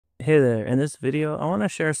Hey there, in this video, I want to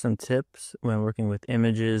share some tips when working with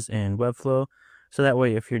images in Webflow. So that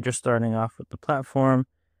way, if you're just starting off with the platform,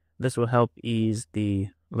 this will help ease the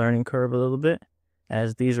learning curve a little bit,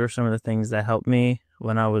 as these were some of the things that helped me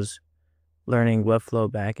when I was learning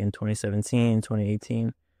Webflow back in 2017,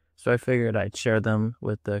 2018. So I figured I'd share them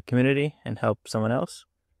with the community and help someone else.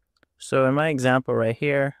 So in my example right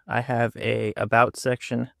here, I have a about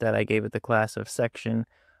section that I gave it the class of section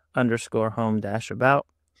underscore home dash about.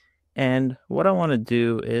 And what I want to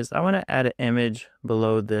do is I want to add an image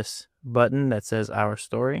below this button that says our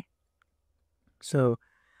story. So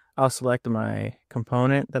I'll select my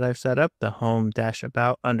component that I've set up, the home dash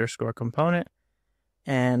about underscore component.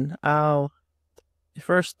 And the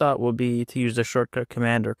first thought will be to use the shortcut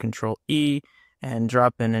command or control E and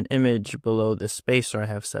drop in an image below the spacer I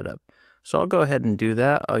have set up. So I'll go ahead and do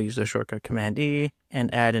that. I'll use the shortcut command E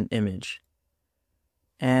and add an image.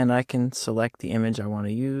 And I can select the image I want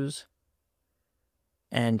to use.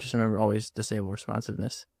 And just remember, always disable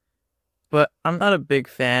responsiveness. But I'm not a big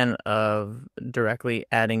fan of directly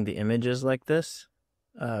adding the images like this,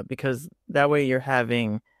 because that way you're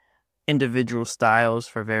having individual styles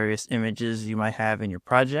for various images you might have in your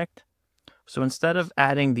project. So instead of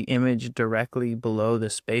adding the image directly below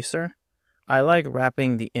the spacer, I like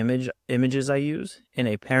wrapping the images I use in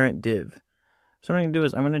a parent div. So what I'm going to do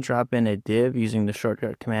is I'm going to drop in a div using the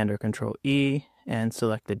shortcut command or control E and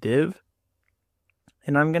select the div.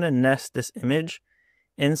 And I'm going to nest this image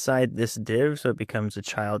inside this div so it becomes a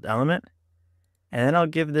child element. And then I'll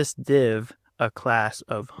give this div a class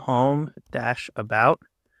of home-about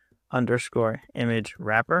underscore image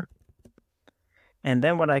wrapper. And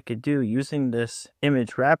then what I could do using this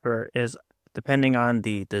image wrapper is, depending on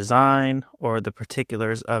the design or the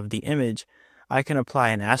particulars of the image, I can apply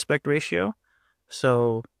an aspect ratio.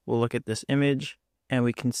 So we'll look at this image and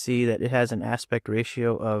we can see that it has an aspect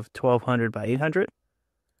ratio of 1200 by 800.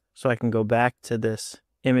 So I can go back to this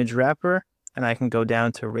image wrapper and I can go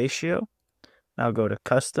down to ratio. I'll go to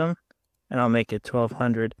custom and I'll make it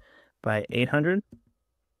 1200 by 800.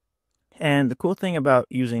 And the cool thing about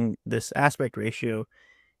using this aspect ratio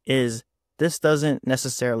is this doesn't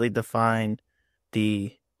necessarily define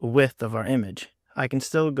the width of our image. I can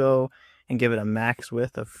still go and give it a max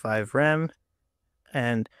width of 5 rem.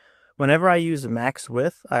 And whenever I use max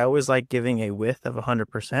width, I always like giving a width of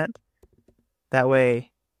 100%. That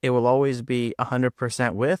way it will always be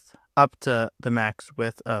 100% width up to the max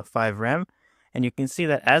width of 5 rem. And you can see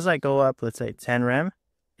that as I go up, let's say 10 rem,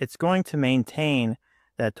 it's going to maintain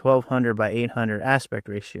that 1200 by 800 aspect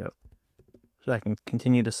ratio. So I can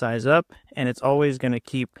continue to size up, and it's always going to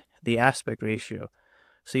keep the aspect ratio.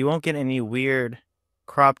 So you won't get any weird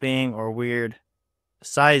cropping or weird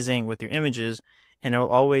sizing with your images, and it will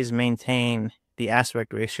always maintain the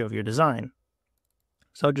aspect ratio of your design.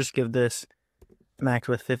 So I'll just give this max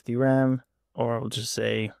with 50 rem, or I'll just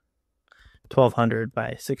say 1200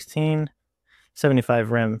 by 16,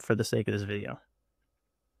 75 rem for the sake of this video.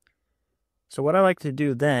 So what I like to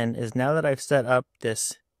do then is, now that I've set up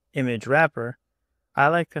this image wrapper, I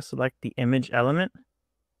like to select the image element.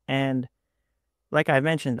 And like I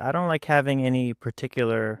mentioned, I don't like having any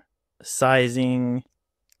particular sizing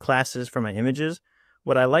classes for my images.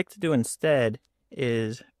 What I like to do instead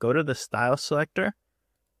is go to the style selector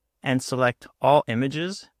and select all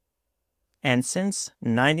images. And since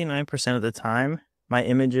 99% of the time my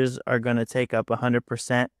images are going to take up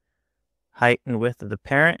 100% height and width of the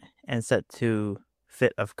parent and set to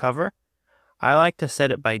fit of cover, I like to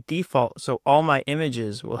set it by default so all my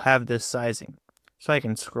images will have this sizing. So I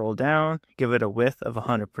can scroll down, give it a width of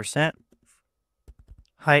 100%,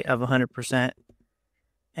 height of 100%,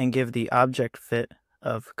 and give the object fit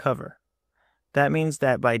of cover. That means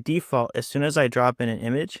that by default, as soon as I drop in an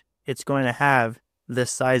image, it's going to have this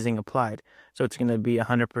sizing applied. So it's going to be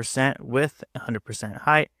 100% width, 100%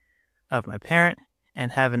 height of my parent,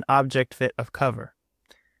 and have an object fit of cover.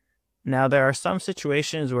 Now, there are some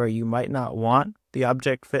situations where you might not want the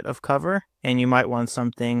object fit of cover, and you might want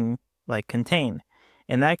something like contain.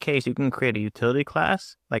 In that case, you can create a utility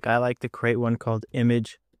class. Like I like to create one called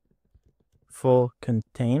image full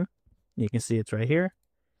contain. You can see it's right here.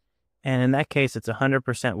 And in that case, it's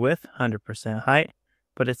 100% width, 100% height,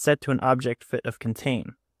 but it's set to an object fit of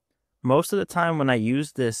contain. Most of the time when I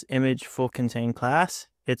use this image full contain class,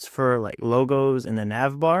 it's for like logos in the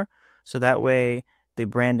nav bar. So that way the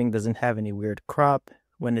branding doesn't have any weird crop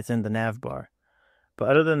when it's in the nav bar. But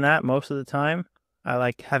other than that, most of the time, I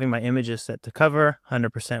like having my images set to cover,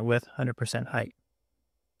 100% width, 100% height.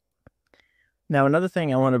 Now, another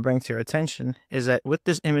thing I want to bring to your attention is that with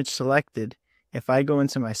this image selected, if I go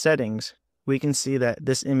into my settings, we can see that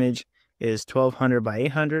this image is 1200 by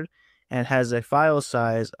 800 and has a file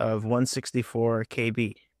size of 164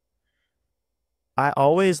 KB. I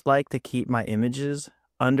always like to keep my images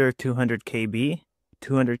under 200 KB.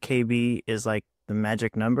 200 KB is like the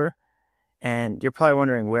magic number. And you're probably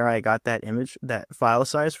wondering where I got that file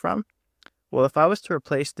size from. Well, if I was to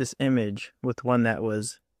replace this image with one that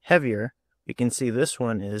was heavier, we can see this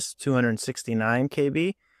one is 269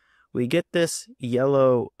 KB. We get this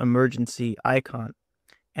yellow emergency icon,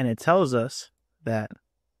 and it tells us that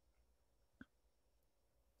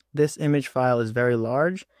this image file is very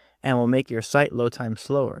large and will make your site load time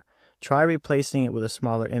slower. Try replacing it with a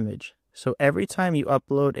smaller image. So every time you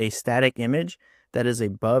upload a static image that is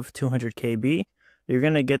above 200 KB, you're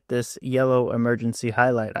going to get this yellow emergency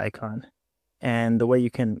highlight icon. And the way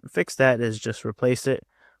you can fix that is just replace it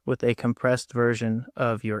with a compressed version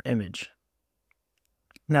of your image.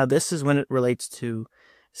 Now, this is when it relates to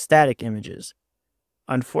static images.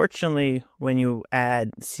 Unfortunately, when you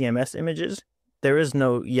add CMS images, there is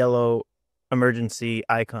no yellow emergency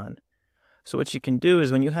icon. So what you can do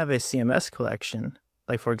is when you have a CMS collection,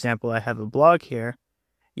 like for example, I have a blog here,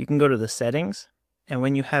 you can go to the settings, and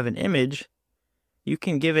when you have an image, you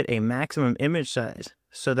can give it a maximum image size.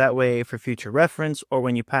 So that way for future reference or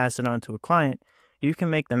when you pass it on to a client, you can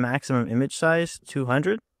make the maximum image size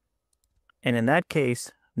 200. And in that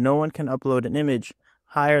case, no one can upload an image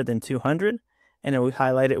higher than 200, and it will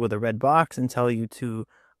highlight it with a red box and tell you to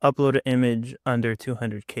upload an image under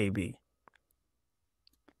 200 KB.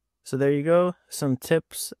 So there you go, some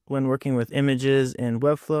tips when working with images in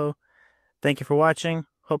Webflow. Thank you for watching.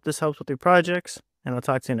 Hope this helps with your projects, and I'll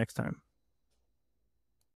talk to you next time.